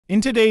In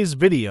today's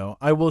video,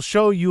 I will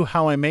show you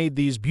how I made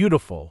these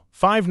beautiful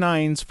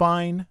 5/9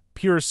 fine,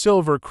 pure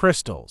silver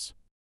crystals.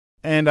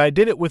 And I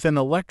did it with an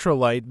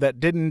electrolyte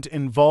that didn't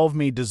involve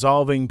me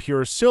dissolving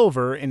pure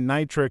silver in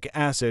nitric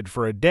acid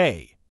for a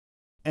day.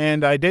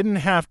 And I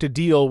didn't have to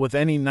deal with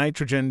any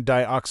nitrogen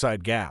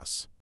dioxide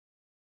gas.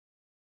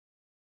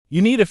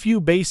 You need a few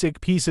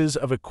basic pieces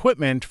of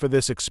equipment for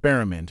this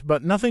experiment,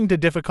 but nothing too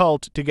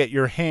difficult to get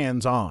your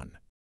hands on.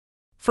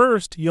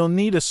 First, you'll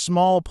need a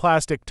small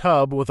plastic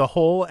tub with a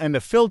hole and a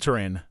filter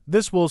in.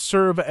 This will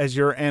serve as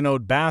your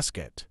anode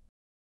basket.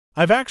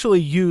 I've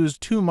actually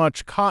used too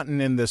much cotton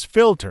in this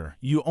filter.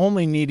 You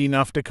only need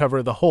enough to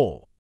cover the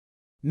hole.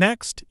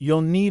 Next,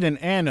 you'll need an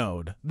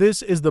anode.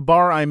 This is the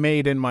bar I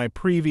made in my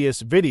previous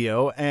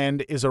video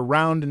and is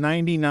around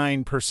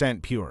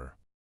 99% pure.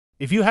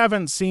 If you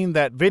haven't seen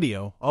that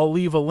video, I'll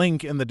leave a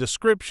link in the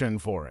description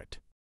for it.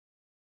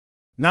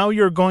 Now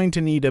you're going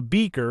to need a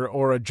beaker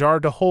or a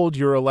jar to hold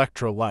your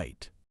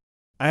electrolyte.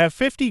 I have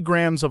 50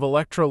 grams of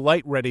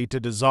electrolyte ready to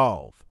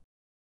dissolve.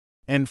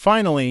 And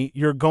finally,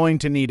 you're going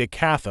to need a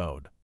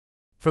cathode.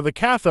 For the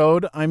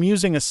cathode, I'm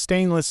using a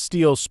stainless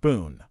steel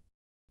spoon.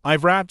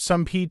 I've wrapped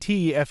some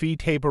PTFE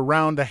tape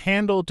around the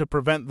handle to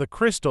prevent the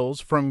crystals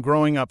from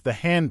growing up the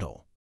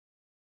handle.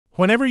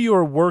 Whenever you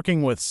are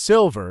working with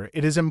silver,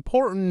 it is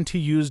important to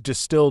use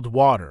distilled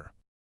water.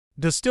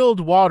 Distilled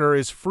water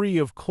is free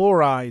of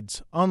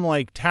chlorides,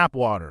 unlike tap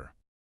water.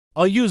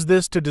 I'll use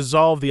this to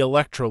dissolve the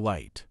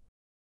electrolyte.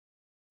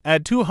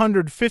 Add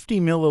 250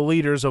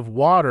 milliliters of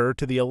water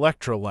to the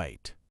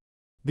electrolyte.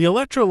 The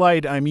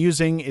electrolyte I'm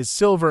using is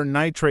silver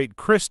nitrate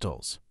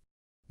crystals.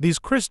 These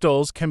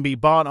crystals can be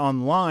bought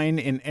online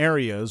in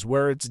areas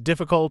where it's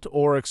difficult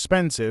or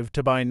expensive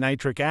to buy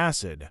nitric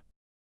acid.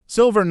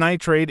 Silver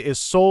nitrate is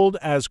sold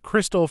as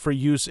crystal for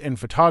use in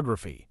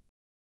photography.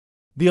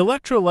 The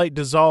electrolyte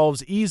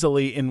dissolves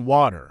easily in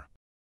water.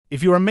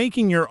 If you are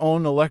making your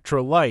own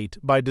electrolyte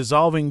by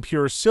dissolving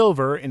pure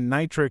silver in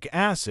nitric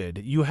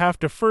acid, you have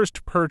to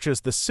first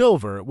purchase the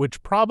silver,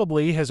 which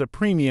probably has a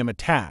premium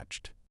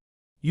attached.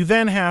 You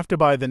then have to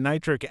buy the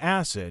nitric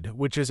acid,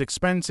 which is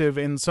expensive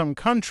in some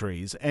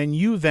countries, and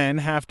you then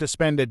have to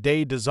spend a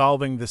day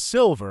dissolving the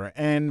silver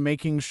and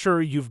making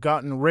sure you've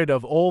gotten rid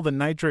of all the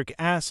nitric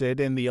acid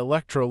in the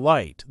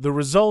electrolyte. The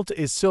result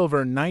is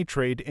silver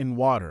nitrate in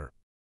water.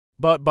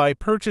 But by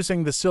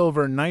purchasing the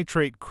silver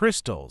nitrate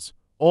crystals,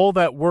 all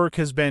that work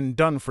has been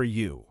done for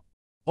you.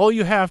 All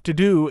you have to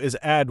do is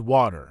add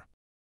water.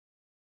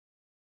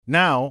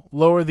 Now,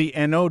 lower the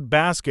anode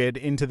basket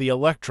into the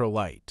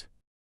electrolyte.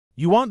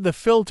 You want the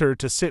filter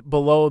to sit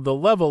below the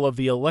level of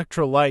the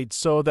electrolyte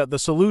so that the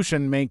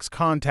solution makes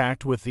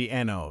contact with the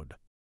anode.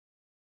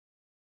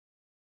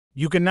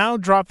 You can now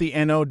drop the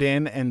anode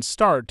in and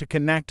start to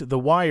connect the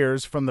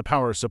wires from the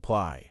power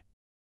supply.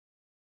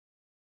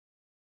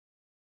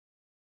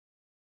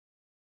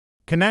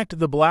 Connect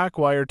the black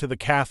wire to the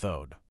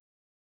cathode.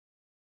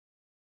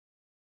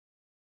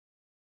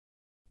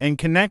 And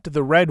connect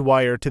the red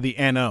wire to the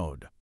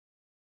anode.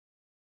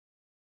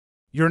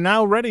 You're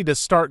now ready to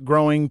start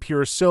growing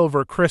pure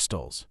silver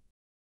crystals.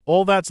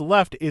 All that's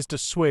left is to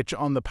switch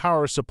on the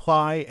power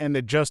supply and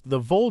adjust the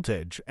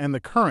voltage and the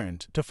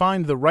current to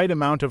find the right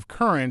amount of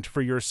current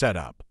for your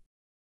setup.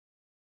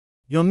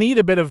 You'll need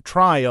a bit of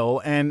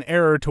trial and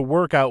error to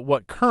work out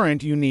what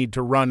current you need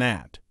to run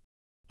at.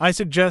 I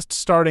suggest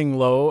starting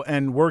low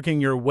and working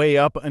your way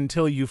up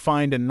until you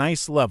find a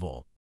nice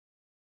level.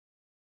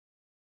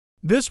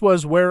 This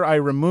was where I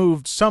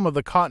removed some of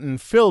the cotton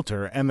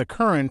filter and the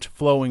current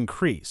flow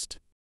increased.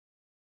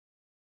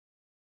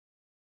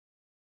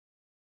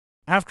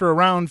 After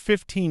around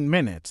 15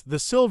 minutes, the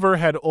silver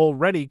had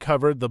already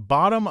covered the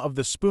bottom of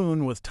the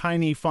spoon with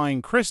tiny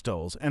fine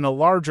crystals, and a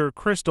larger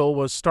crystal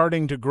was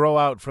starting to grow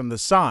out from the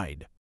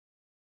side.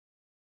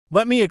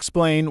 Let me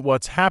explain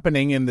what's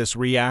happening in this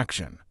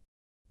reaction.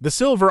 The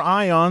silver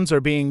ions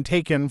are being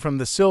taken from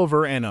the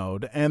silver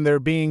anode and they're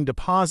being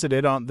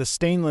deposited on the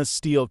stainless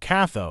steel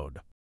cathode.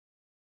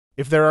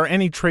 If there are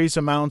any trace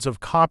amounts of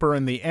copper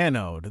in the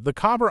anode, the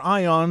copper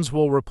ions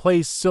will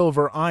replace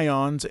silver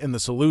ions in the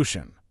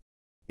solution.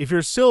 If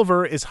your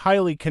silver is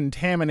highly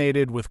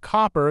contaminated with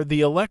copper,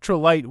 the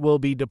electrolyte will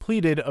be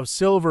depleted of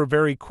silver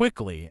very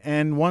quickly,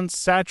 and once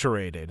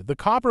saturated, the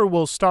copper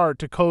will start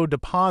to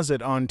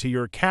co-deposit onto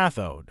your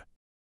cathode.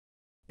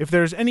 If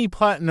there's any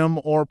platinum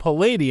or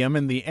palladium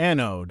in the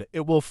anode,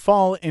 it will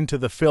fall into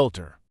the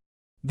filter.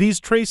 These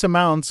trace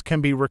amounts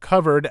can be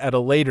recovered at a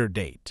later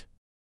date.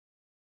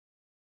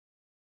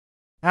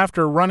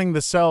 After running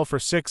the cell for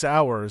 6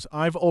 hours,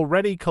 I've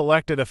already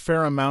collected a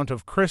fair amount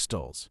of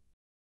crystals.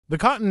 The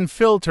cotton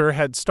filter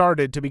had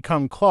started to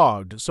become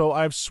clogged, so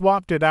I've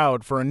swapped it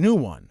out for a new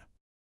one.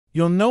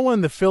 You'll know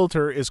when the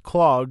filter is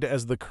clogged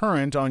as the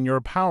current on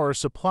your power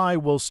supply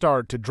will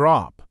start to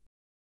drop.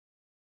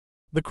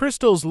 The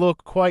crystals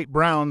look quite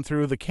brown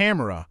through the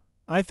camera.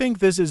 I think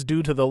this is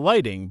due to the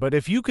lighting, but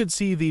if you could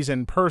see these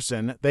in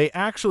person, they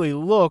actually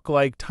look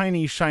like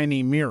tiny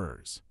shiny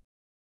mirrors.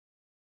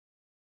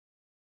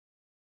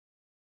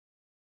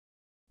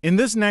 In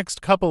this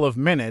next couple of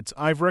minutes,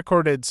 I've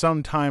recorded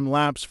some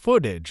time-lapse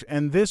footage,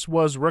 and this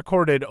was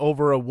recorded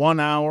over a 1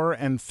 hour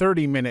and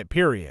 30-minute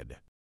period.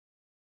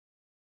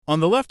 On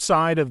the left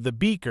side of the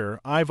beaker,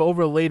 I've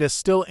overlaid a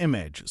still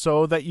image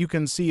so that you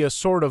can see a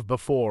sort of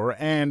before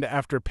and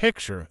after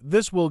picture.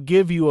 This will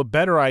give you a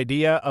better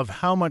idea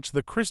of how much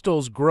the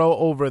crystals grow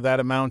over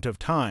that amount of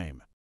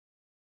time.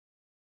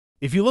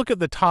 If you look at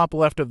the top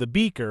left of the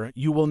beaker,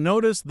 you will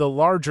notice the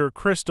larger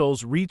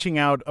crystals reaching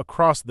out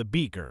across the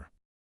beaker.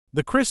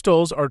 The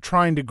crystals are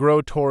trying to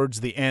grow towards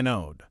the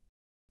anode.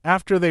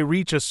 After they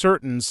reach a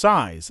certain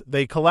size,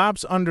 they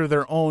collapse under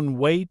their own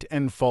weight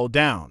and fall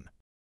down.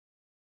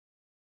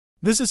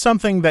 This is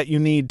something that you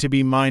need to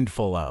be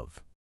mindful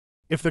of.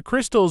 If the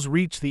crystals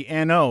reach the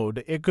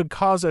anode, it could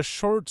cause a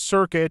short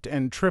circuit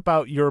and trip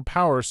out your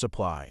power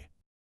supply.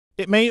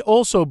 It may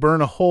also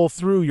burn a hole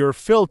through your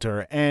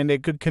filter, and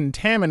it could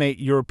contaminate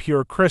your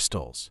pure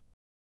crystals.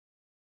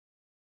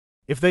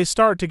 If they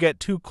start to get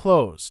too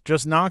close,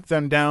 just knock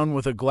them down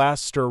with a glass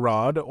stir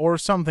rod or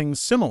something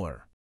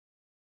similar.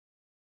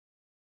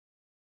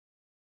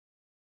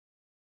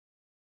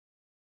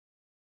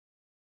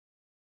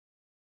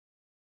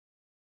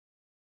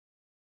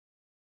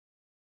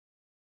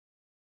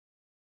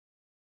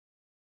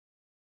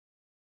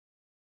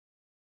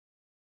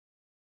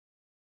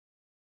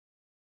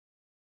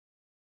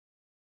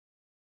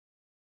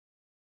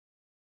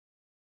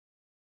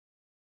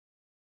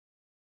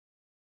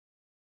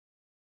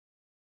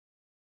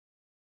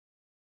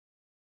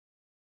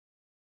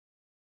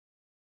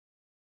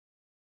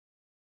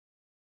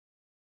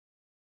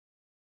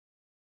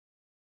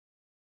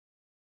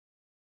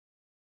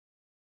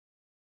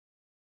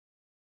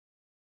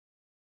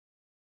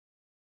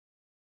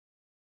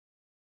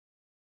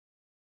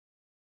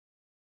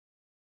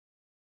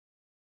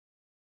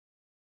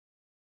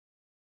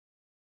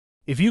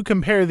 If you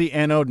compare the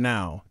anode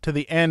now to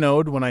the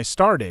anode when I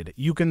started,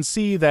 you can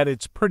see that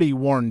it's pretty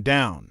worn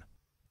down.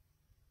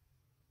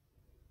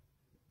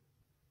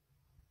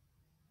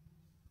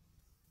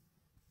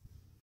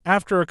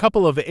 After a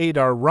couple of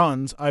 8-hour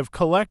runs, I've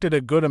collected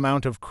a good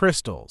amount of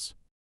crystals.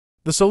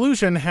 The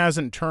solution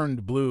hasn't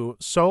turned blue,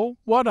 so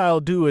what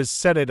I'll do is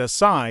set it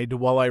aside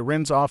while I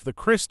rinse off the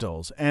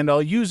crystals, and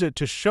I'll use it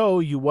to show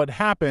you what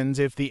happens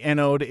if the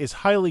anode is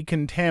highly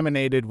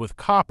contaminated with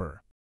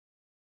copper.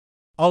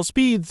 I'll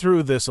speed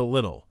through this a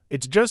little.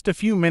 It's just a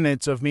few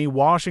minutes of me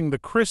washing the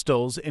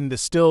crystals in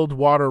distilled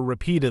water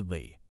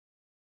repeatedly.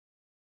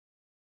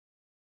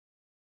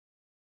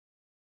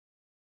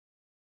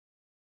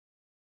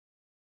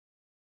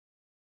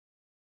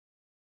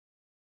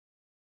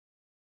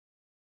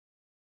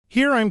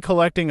 Here I'm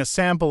collecting a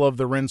sample of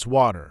the rinse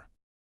water.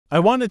 I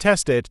want to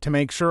test it to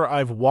make sure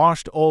I've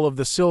washed all of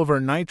the silver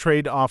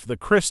nitrate off the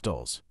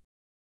crystals.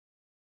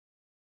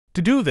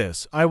 To do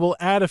this, I will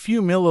add a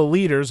few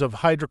milliliters of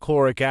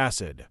hydrochloric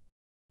acid.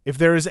 If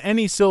there is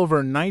any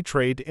silver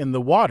nitrate in the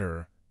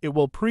water, it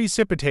will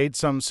precipitate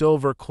some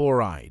silver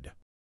chloride.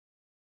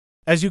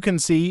 As you can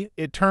see,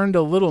 it turned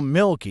a little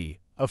milky.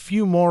 A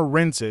few more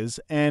rinses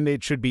and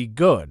it should be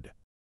good.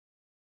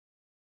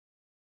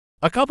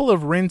 A couple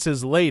of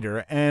rinses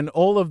later and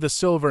all of the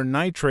silver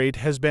nitrate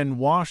has been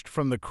washed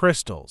from the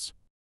crystals.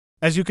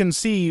 As you can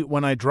see,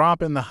 when I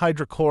drop in the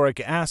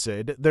hydrochloric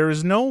acid, there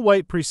is no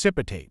white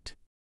precipitate.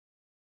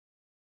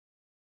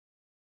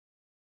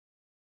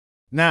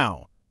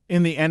 Now,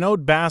 in the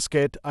anode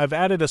basket, I've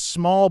added a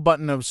small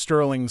button of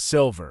sterling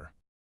silver.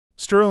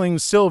 Sterling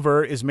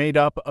silver is made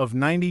up of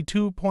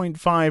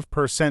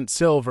 92.5%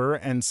 silver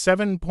and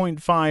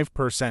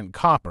 7.5%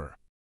 copper.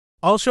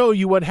 I'll show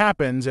you what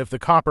happens if the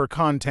copper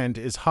content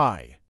is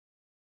high.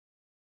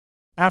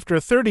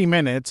 After 30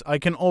 minutes, I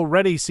can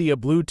already see a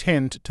blue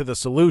tint to the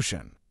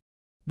solution.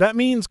 That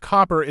means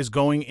copper is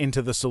going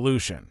into the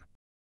solution.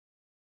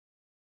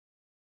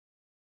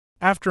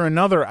 After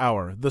another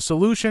hour, the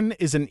solution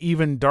is an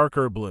even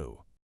darker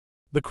blue.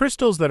 The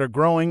crystals that are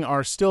growing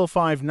are still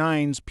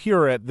 5/9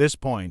 pure at this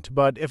point,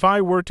 but if I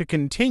were to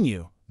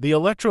continue, the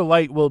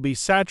electrolyte will be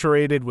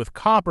saturated with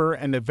copper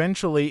and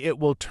eventually it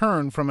will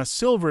turn from a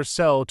silver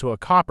cell to a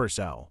copper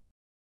cell.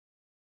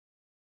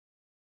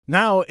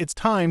 Now it's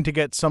time to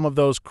get some of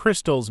those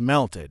crystals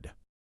melted.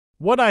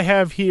 What I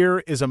have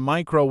here is a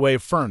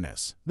microwave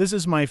furnace. This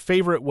is my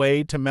favorite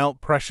way to melt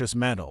precious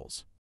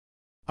metals.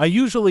 I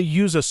usually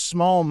use a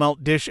small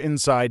melt dish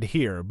inside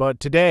here, but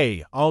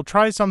today I'll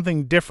try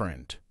something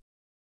different.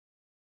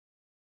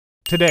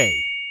 Today,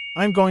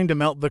 I'm going to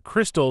melt the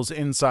crystals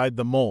inside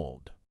the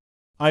mold.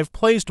 I've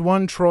placed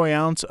 1 troy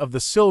ounce of the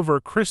silver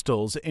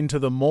crystals into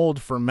the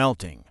mold for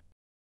melting.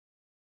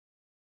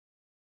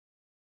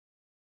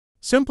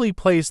 Simply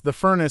place the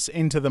furnace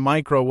into the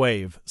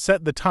microwave,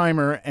 set the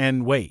timer,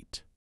 and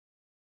wait.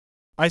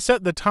 I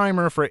set the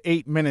timer for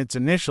 8 minutes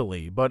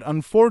initially, but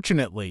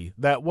unfortunately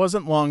that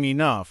wasn't long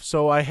enough,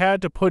 so I had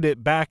to put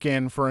it back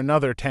in for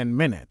another 10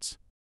 minutes.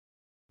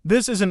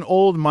 This is an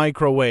old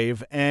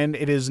microwave and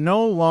it is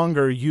no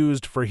longer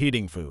used for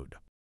heating food.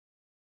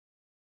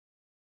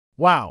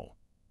 Wow,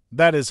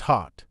 that is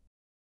hot.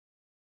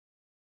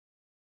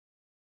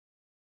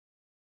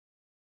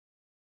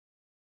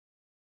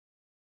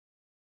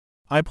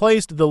 I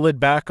placed the lid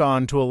back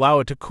on to allow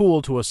it to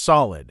cool to a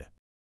solid.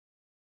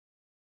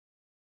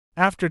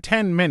 After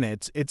 10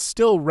 minutes, it's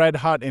still red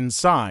hot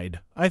inside.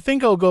 I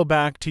think I'll go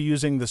back to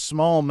using the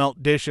small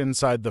melt dish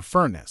inside the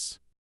furnace.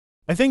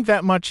 I think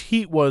that much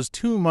heat was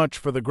too much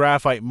for the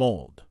graphite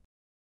mold.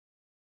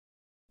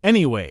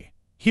 Anyway,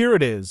 here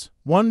it is,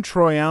 1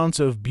 troy ounce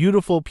of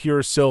beautiful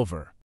pure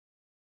silver.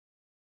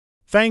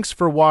 Thanks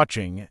for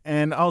watching,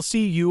 and I'll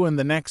see you in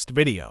the next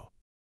video.